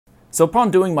So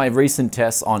upon doing my recent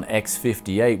tests on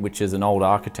X58, which is an old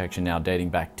architecture now dating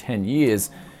back 10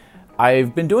 years,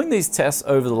 I've been doing these tests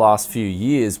over the last few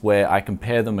years where I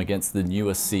compare them against the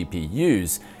newest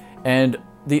CPUs, and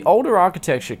the older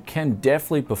architecture can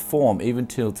definitely perform even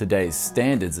till today's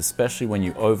standards, especially when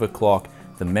you overclock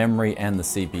the memory and the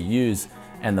CPUs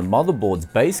and the motherboard's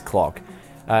base clock.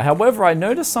 However, I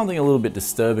noticed something a little bit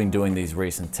disturbing doing these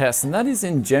recent tests, and that is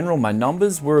in general my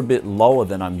numbers were a bit lower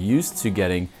than I'm used to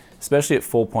getting, especially at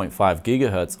 4.5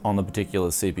 gigahertz on the particular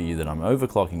CPU that I'm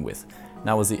overclocking with. And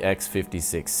that was the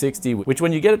X56 60, which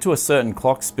when you get it to a certain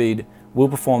clock speed will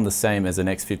perform the same as an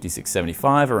X56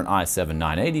 75 or an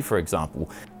i7-980 for example.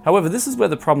 However, this is where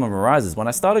the problem arises. When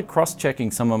I started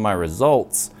cross-checking some of my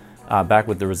results, back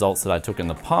with the results that I took in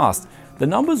the past, the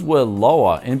numbers were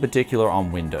lower, in particular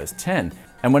on Windows 10.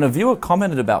 And when a viewer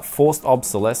commented about forced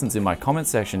obsolescence in my comment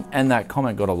section, and that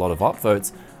comment got a lot of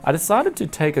upvotes, I decided to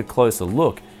take a closer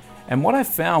look. And what I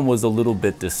found was a little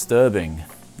bit disturbing.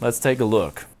 Let's take a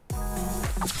look.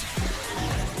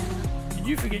 Did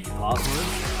you forget your password?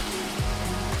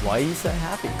 Why are you so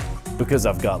happy? Because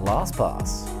I've got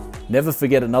LastPass. Never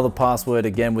forget another password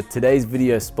again with today's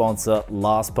video sponsor,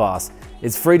 LastPass.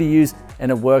 It's free to use and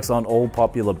it works on all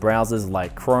popular browsers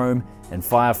like Chrome and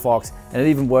Firefox, and it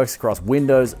even works across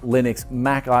Windows, Linux,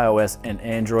 Mac iOS, and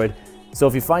Android. So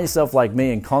if you find yourself like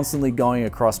me and constantly going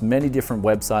across many different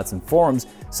websites and forums,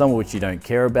 some of which you don't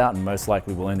care about and most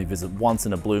likely will only visit once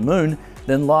in a blue moon,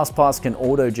 then LastPass can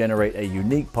auto-generate a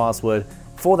unique password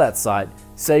for that site,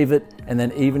 save it, and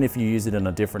then even if you use it on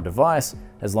a different device,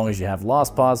 as long as you have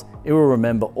LastPass, it will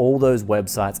remember all those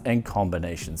websites and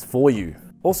combinations for you.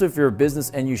 Also, if you're a business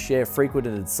and you share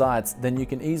frequented sites, then you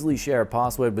can easily share a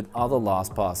password with other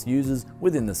LastPass users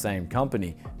within the same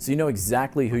company. So you know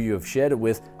exactly who you have shared it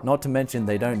with, not to mention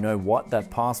they don't know what that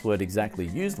password exactly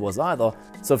used was either.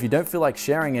 So if you don't feel like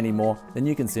sharing anymore, then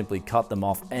you can simply cut them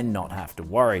off and not have to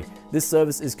worry. This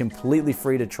service is completely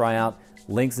free to try out,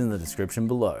 links in the description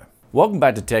below. Welcome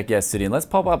back to Tech Yes City, and let's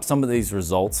pop up some of these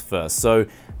results first. So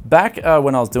back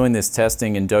when I was doing this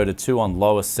testing in Dota 2 on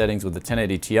lowest settings with the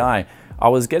 1080 Ti, I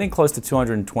was getting close to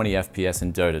 220 FPS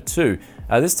in Dota 2.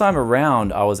 This time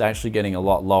around, I was actually getting a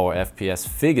lot lower FPS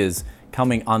figures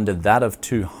coming under that of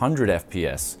 200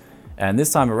 FPS. And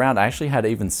this time around, I actually had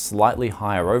even slightly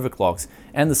higher overclocks,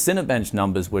 and the Cinebench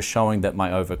numbers were showing that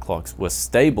my overclocks were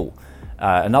stable.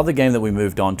 Another game that we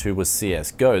moved on to was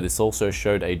Csgo. This also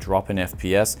showed a drop in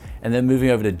FPS, and then moving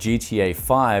over to GTA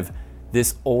 5,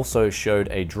 this also showed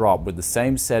a drop with the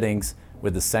same settings,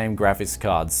 with the same graphics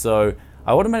cards. So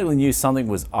I automatically knew something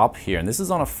was up here, and this is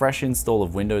on a fresh install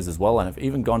of Windows as well, and I've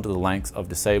even gone to the lengths of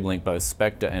disabling both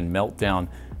Spectre and Meltdown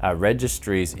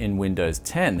registries in Windows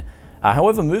 10.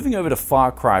 However, moving over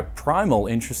to Cry Primal,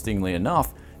 interestingly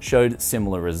enough, showed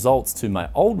similar results to my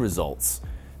old results.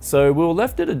 So we were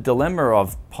left at a dilemma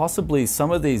of possibly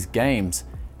some of these games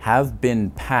have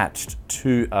been patched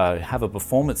to have a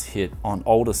performance hit on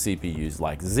older CPUs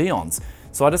like Xeons.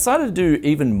 So I decided to do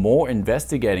even more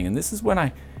investigating, and this is when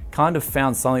I kind of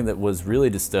found something that was really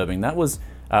disturbing. That was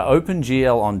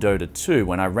OpenGL on Dota 2.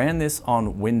 When I ran this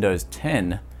on Windows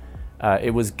 10,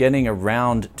 it was getting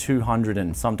around 200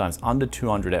 and sometimes under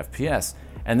 200 FPS.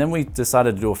 And then we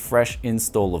decided to do a fresh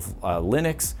install of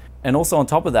Linux. And also on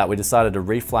top of that, we decided to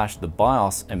reflash the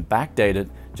BIOS and backdate it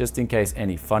just in case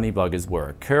any funny buggers were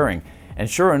occurring. And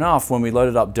sure enough, when we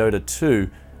loaded up Dota 2,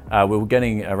 we were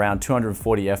getting around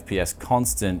 240 FPS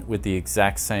constant with the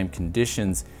exact same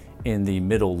conditions in the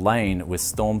middle lane with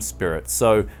Storm Spirit.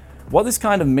 So what this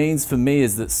kind of means for me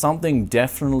is that something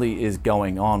definitely is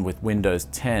going on with Windows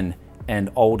 10 and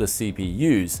older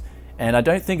CPUs. And I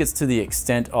don't think it's to the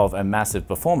extent of a massive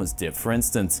performance dip. For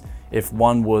instance, if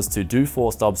one was to do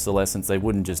forced obsolescence, they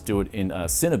wouldn't just do it in a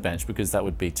Cinebench because that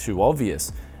would be too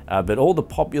obvious. But all the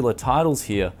popular titles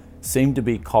here seem to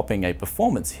be copying a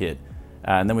performance hit.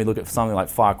 And then we look at something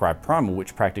like Cry Primal,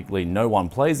 which practically no one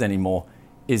plays anymore,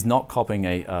 is not copying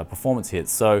a performance hit.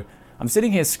 So I'm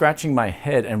sitting here scratching my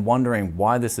head and wondering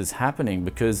why this is happening,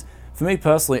 because for me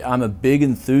personally, I'm a big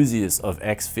enthusiast of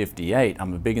X58.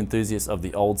 I'm a big enthusiast of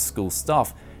the old school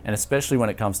stuff, and especially when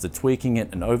it comes to tweaking it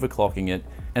and overclocking it,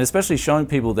 and especially showing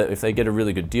people that if they get a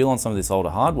really good deal on some of this older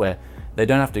hardware, they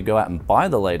don't have to go out and buy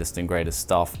the latest and greatest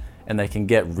stuff, and they can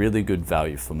get really good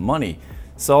value for money.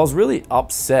 So I was really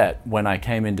upset when I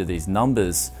came into these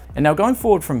numbers. And now going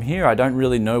forward from here, I don't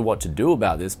really know what to do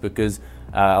about this, because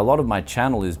a lot of my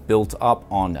channel is built up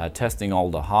on testing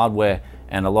older hardware,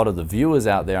 and a lot of the viewers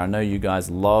out there, I know you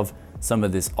guys love some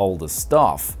of this older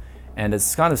stuff. And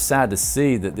it's kind of sad to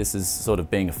see that this is sort of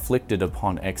being afflicted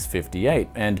upon X58.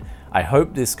 And I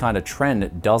hope this kind of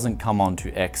trend doesn't come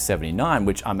onto X79,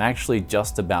 which I'm actually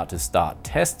just about to start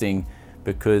testing,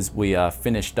 because we are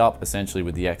finished up essentially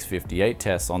with the X58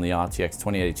 tests on the RTX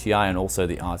 2080 Ti and also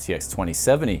the RTX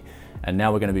 2070. And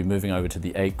now we're going to be moving over to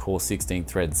the 8-core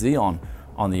 16-thread Xeon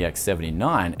on the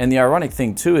X79. And the ironic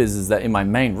thing too is that in my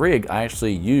main rig, I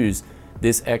actually use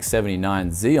this X79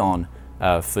 Xeon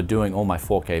for doing all my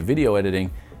 4K video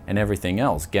editing and everything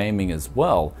else, gaming as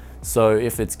well. So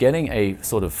if it's getting a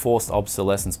sort of forced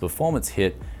obsolescence performance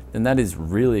hit, then that is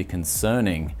really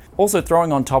concerning. Also,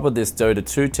 throwing on top of this Dota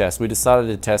 2 test, we decided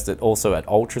to test it also at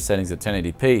ultra settings at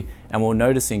 1080p, and we're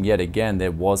noticing yet again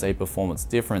there was a performance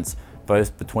difference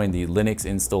both between the Linux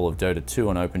install of Dota 2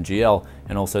 on OpenGL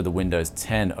and also the Windows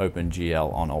 10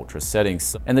 OpenGL on ultra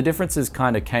settings. And the differences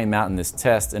kind of came out in this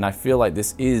test, and I feel like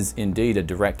this is indeed a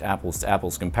direct apples to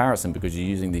apples comparison because you're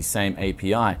using the same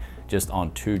API just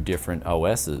on two different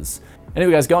OSs.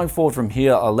 Anyway guys, going forward from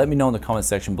here, let me know in the comment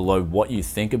section below what you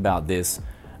think about this.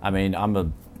 I mean,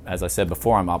 as I said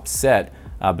before, I'm upset,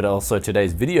 but also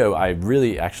today's video, I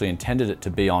really actually intended it to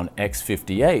be on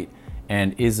X58,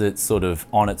 and is it sort of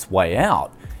on its way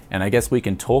out? And I guess we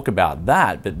can talk about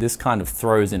that, but this kind of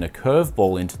throws in a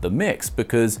curveball into the mix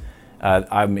because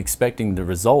I'm expecting the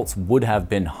results would have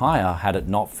been higher had it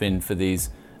not been for these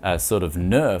sort of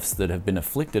nerfs that have been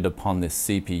afflicted upon this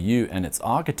CPU and its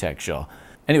architecture.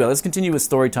 Anyway, let's continue with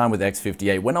story time with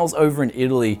X58. When I was over in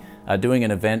Italy doing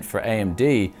an event for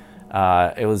AMD,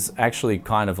 it was actually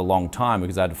kind of a long time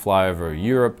because I had to fly over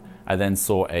Europe. I then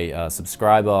saw a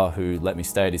subscriber who let me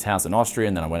stay at his house in Austria,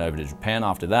 and then I went over to Japan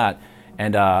after that.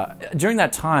 And during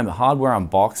that time, Hardware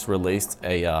Unboxed released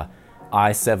a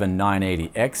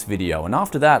i7-980x video. And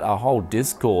after that, our whole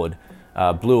Discord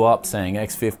blew up saying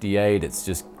X58, it's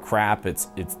just crap, it's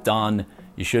done,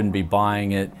 you shouldn't be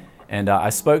buying it. And I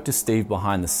spoke to Steve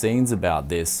behind the scenes about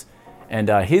this, and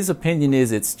his opinion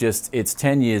is it's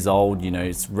 10 years old, you know,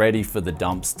 it's ready for the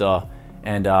dumpster.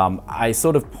 And I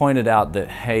sort of pointed out that,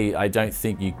 hey, I don't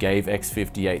think you gave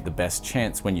X58 the best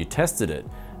chance when you tested it.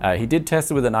 He did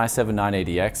test it with an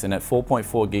i7-980x, and at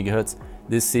 4.4 gigahertz,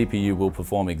 this CPU will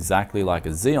perform exactly like a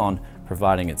Xeon,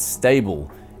 providing it's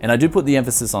stable. And I do put the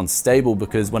emphasis on stable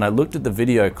because when I looked at the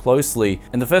video closely,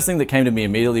 and the first thing that came to me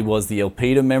immediately was the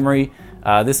Elpida memory.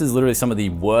 This is literally some of the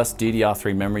worst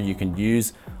DDR3 memory you can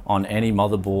use on any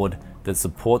motherboard that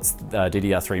supports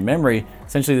DDR3 memory.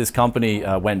 Essentially, this company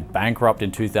went bankrupt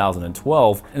in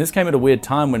 2012, and this came at a weird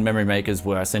time when memory makers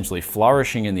were essentially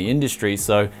flourishing in the industry.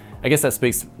 So I guess that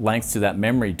speaks lengths to that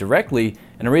memory directly.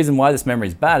 And the reason why this memory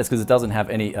is bad is because it doesn't have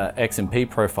any XMP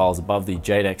profiles above the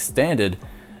JEDEC standard.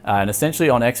 And essentially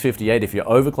on X58, if you're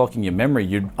overclocking your memory,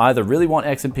 you'd either really want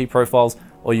XMP profiles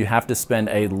or you have to spend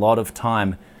a lot of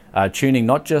time tuning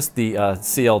not just the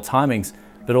CL timings,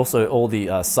 but also all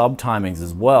the sub timings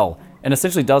as well. And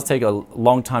essentially it does take a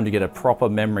long time to get a proper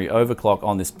memory overclock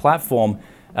on this platform.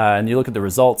 And you look at the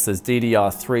results, there's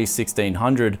DDR3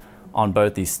 1600 on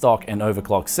both the stock and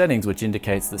overclock settings, which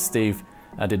indicates that Steve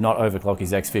did not overclock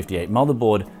his X58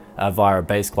 motherboard via a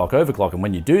base clock overclock. And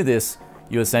when you do this,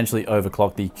 you essentially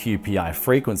overclock the QPI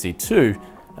frequency too,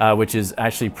 which is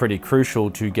actually pretty crucial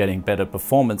to getting better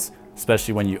performance,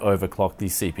 especially when you overclock the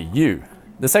CPU.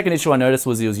 The second issue I noticed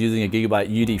was he was using a Gigabyte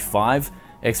UD5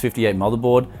 X58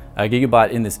 motherboard.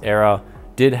 Gigabyte in this era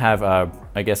did have,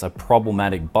 I guess, a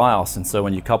problematic BIOS, and so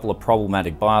when you couple a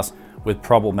problematic BIOS with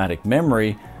problematic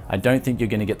memory, I don't think you're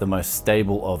going to get the most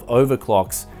stable of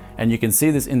overclocks, and you can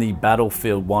see this in the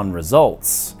Battlefield 1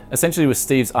 results. Essentially with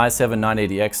Steve's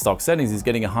i7-980x stock settings, he's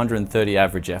getting 130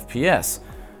 average FPS,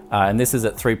 and this is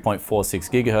at 3.46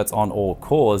 gigahertz on all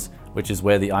cores, which is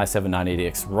where the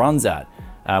i7-980x runs at.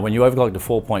 When you overclock to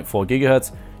 4.4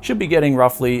 gigahertz, should be getting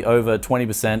roughly over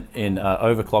 20% in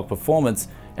overclock performance,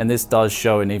 and this does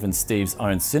show in even Steve's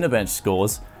own Cinebench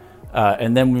scores.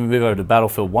 And then when we move over to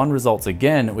Battlefield 1 results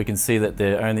again, we can see that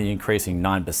they're only increasing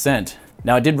 9%.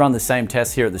 Now I did run the same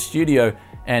test here at the studio,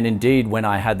 and indeed when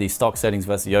I had the stock settings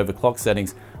versus the overclock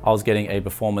settings, I was getting a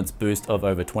performance boost of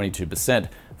over 22%.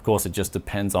 Of course, it just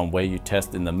depends on where you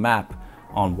test in the map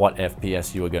on what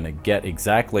FPS you are going to get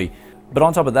exactly. But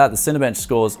on top of that, the Cinebench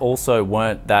scores also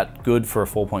weren't that good for a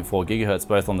 4.4 gigahertz,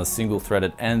 both on the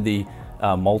single-threaded and the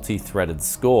multi-threaded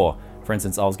score. For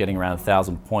instance, I was getting around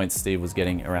 1,000 points, Steve was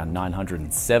getting around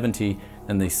 970,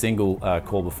 and the single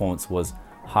core performance was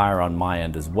higher on my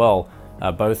end as well,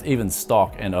 both even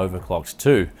stock and overclocks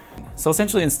too. So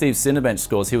essentially in Steve's Cinebench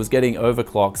scores, he was getting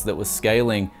overclocks that were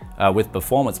scaling with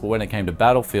performance, but when it came to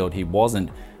Battlefield, he wasn't,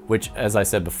 which, as I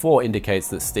said before, indicates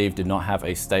that Steve did not have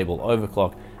a stable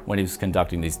overclock when he was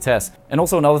conducting these tests. And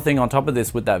also another thing on top of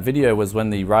this with that video was when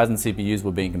the Ryzen CPUs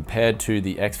were being compared to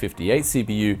the X58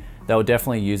 CPU, they were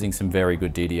definitely using some very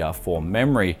good DDR4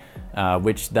 memory,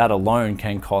 which that alone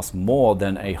can cost more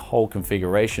than a whole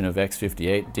configuration of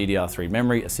X58 DDR3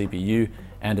 memory, a CPU,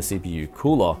 and a CPU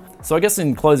cooler. So I guess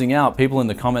in closing out, people in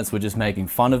the comments were just making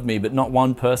fun of me, but not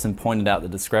one person pointed out the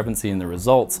discrepancy in the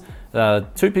results.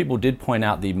 2 people did point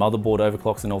out the motherboard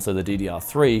overclocks and also the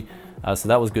DDR3, so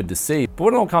that was good to see. But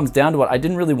when it all comes down to it, I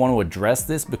didn't really want to address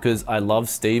this because I love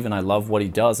Steve and I love what he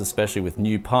does, especially with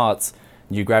new parts,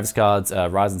 new graphics cards,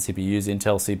 Ryzen CPUs,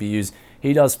 Intel CPUs.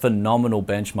 He does phenomenal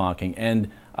benchmarking,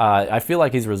 and I feel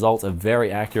like his results are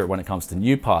very accurate when it comes to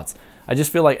new parts. I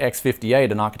just feel like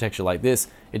X58, an architecture like this,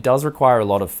 it does require a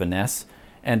lot of finesse.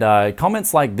 And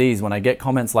comments like these, when I get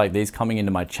comments like these coming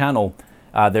into my channel,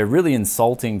 they're really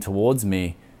insulting towards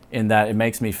me in that it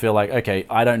makes me feel like, okay,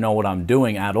 I don't know what I'm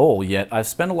doing at all yet. I've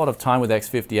spent a lot of time with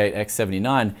X58,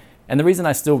 X79, and the reason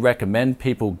I still recommend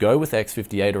people go with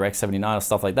X58 or X79 or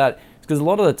stuff like that is because a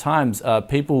lot of the times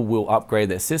people will upgrade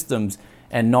their systems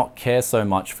and not care so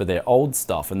much for their old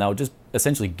stuff, and they'll just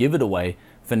essentially give it away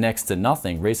for next to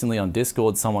nothing. Recently on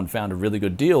Discord, someone found a really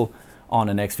good deal on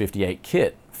an X58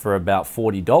 kit for about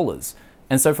 $40.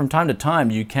 And so from time to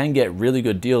time, you can get really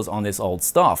good deals on this old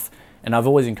stuff. And I've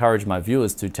always encouraged my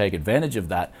viewers to take advantage of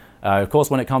that. Of course,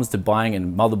 when it comes to buying a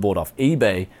motherboard off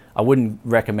eBay, I wouldn't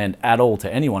recommend at all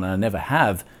to anyone, and I never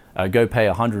have, go pay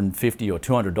 $150 or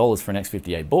 $200 for an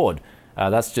X58 board.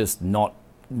 That's just not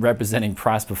representing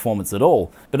price performance at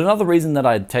all. But another reason that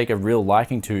I'd take a real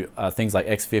liking to things like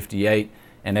X58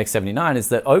 and X79 is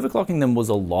that overclocking them was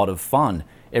a lot of fun.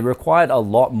 It required a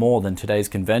lot more than today's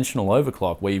conventional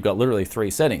overclock, where you've got literally 3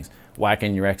 settings. Whack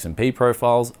in your XMP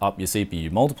profiles, up your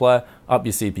CPU multiplier, up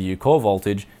your CPU core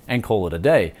voltage, and call it a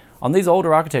day. On these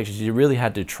older architectures, you really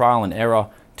had to trial and error,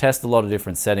 test a lot of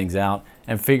different settings out,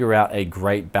 and figure out a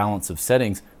great balance of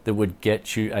settings that would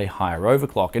get you a higher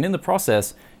overclock. And in the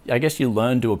process, I guess you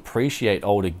learn to appreciate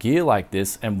older gear like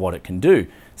this and what it can do,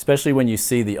 especially when you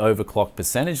see the overclock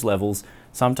percentage levels.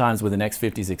 Sometimes with an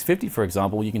X5650, for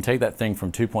example, you can take that thing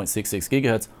from 2.66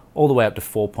 gigahertz all the way up to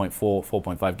 4.4,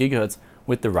 4.5 gigahertz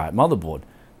with the right motherboard.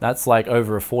 That's like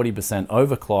over a 40%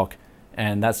 overclock,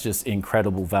 and that's just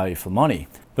incredible value for money.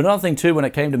 But another thing too, when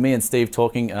it came to me and Steve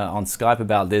talking on Skype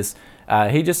about this,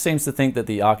 he just seems to think that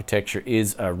the architecture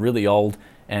is really old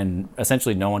and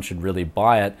essentially no one should really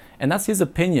buy it. And that's his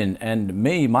opinion. And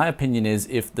my opinion is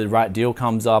if the right deal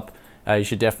comes up, you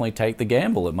should definitely take the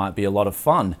gamble. It might be a lot of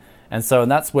fun. And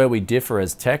that's where we differ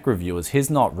as tech reviewers. He's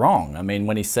not wrong. I mean,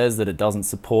 when he says that it doesn't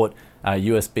support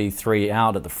USB 3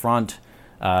 out at the front,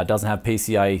 doesn't have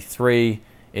PCIe 3,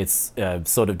 it's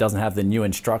sort of doesn't have the new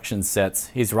instruction sets,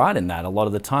 he's right in that. A lot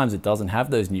of the times it doesn't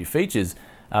have those new features.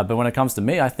 But when it comes to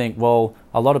me, I think, well,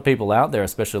 a lot of people out there,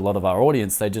 especially a lot of our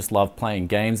audience, they just love playing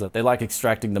games. They like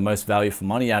extracting the most value for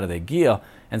money out of their gear.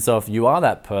 And so if you are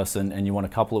that person and you want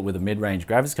to couple it with a mid-range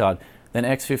graphics card, then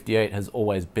X58 has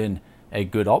always been a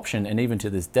good option, and even to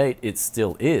this date, it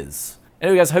still is.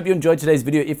 Anyway guys, hope you enjoyed today's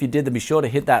video. If you did, then be sure to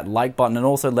hit that like button and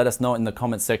also let us know in the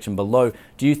comment section below,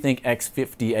 do you think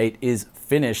X58 is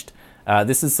finished?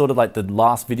 This is sort of like the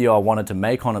last video I wanted to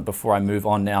make on it before I move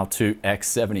on now to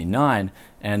X79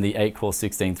 and the 8-core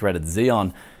 16-threaded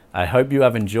Xeon. I hope you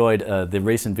have enjoyed the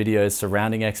recent videos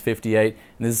surrounding X58, and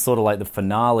this is sort of like the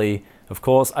finale. Of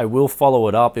course, I will follow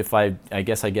it up if I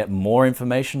guess I get more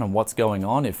information on what's going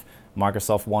on, if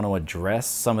Microsoft want to address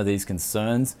some of these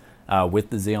concerns with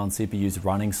the Xeon CPUs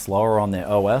running slower on their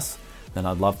OS, then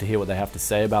I'd love to hear what they have to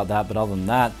say about that. But other than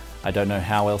that, I don't know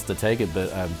how else to take it,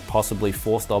 but possibly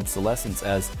forced obsolescence,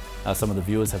 as some of the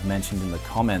viewers have mentioned in the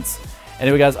comments.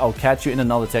 Anyway guys, I'll catch you in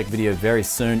another tech video very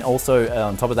soon. Also,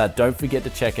 on top of that, don't forget to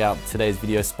check out today's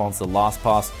video sponsor,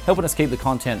 LastPass, helping us keep the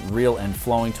content real and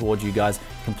flowing towards you guys.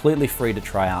 Completely free to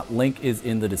try out. Link is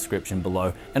in the description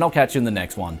below, and I'll catch you in the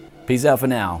next one. Peace out for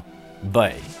now.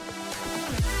 Bye.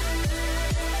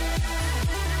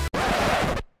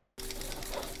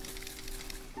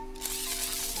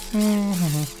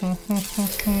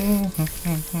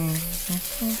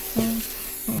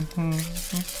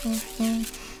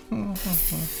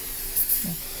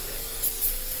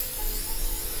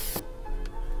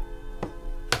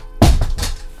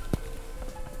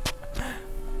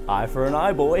 Eye for an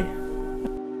eye, boy.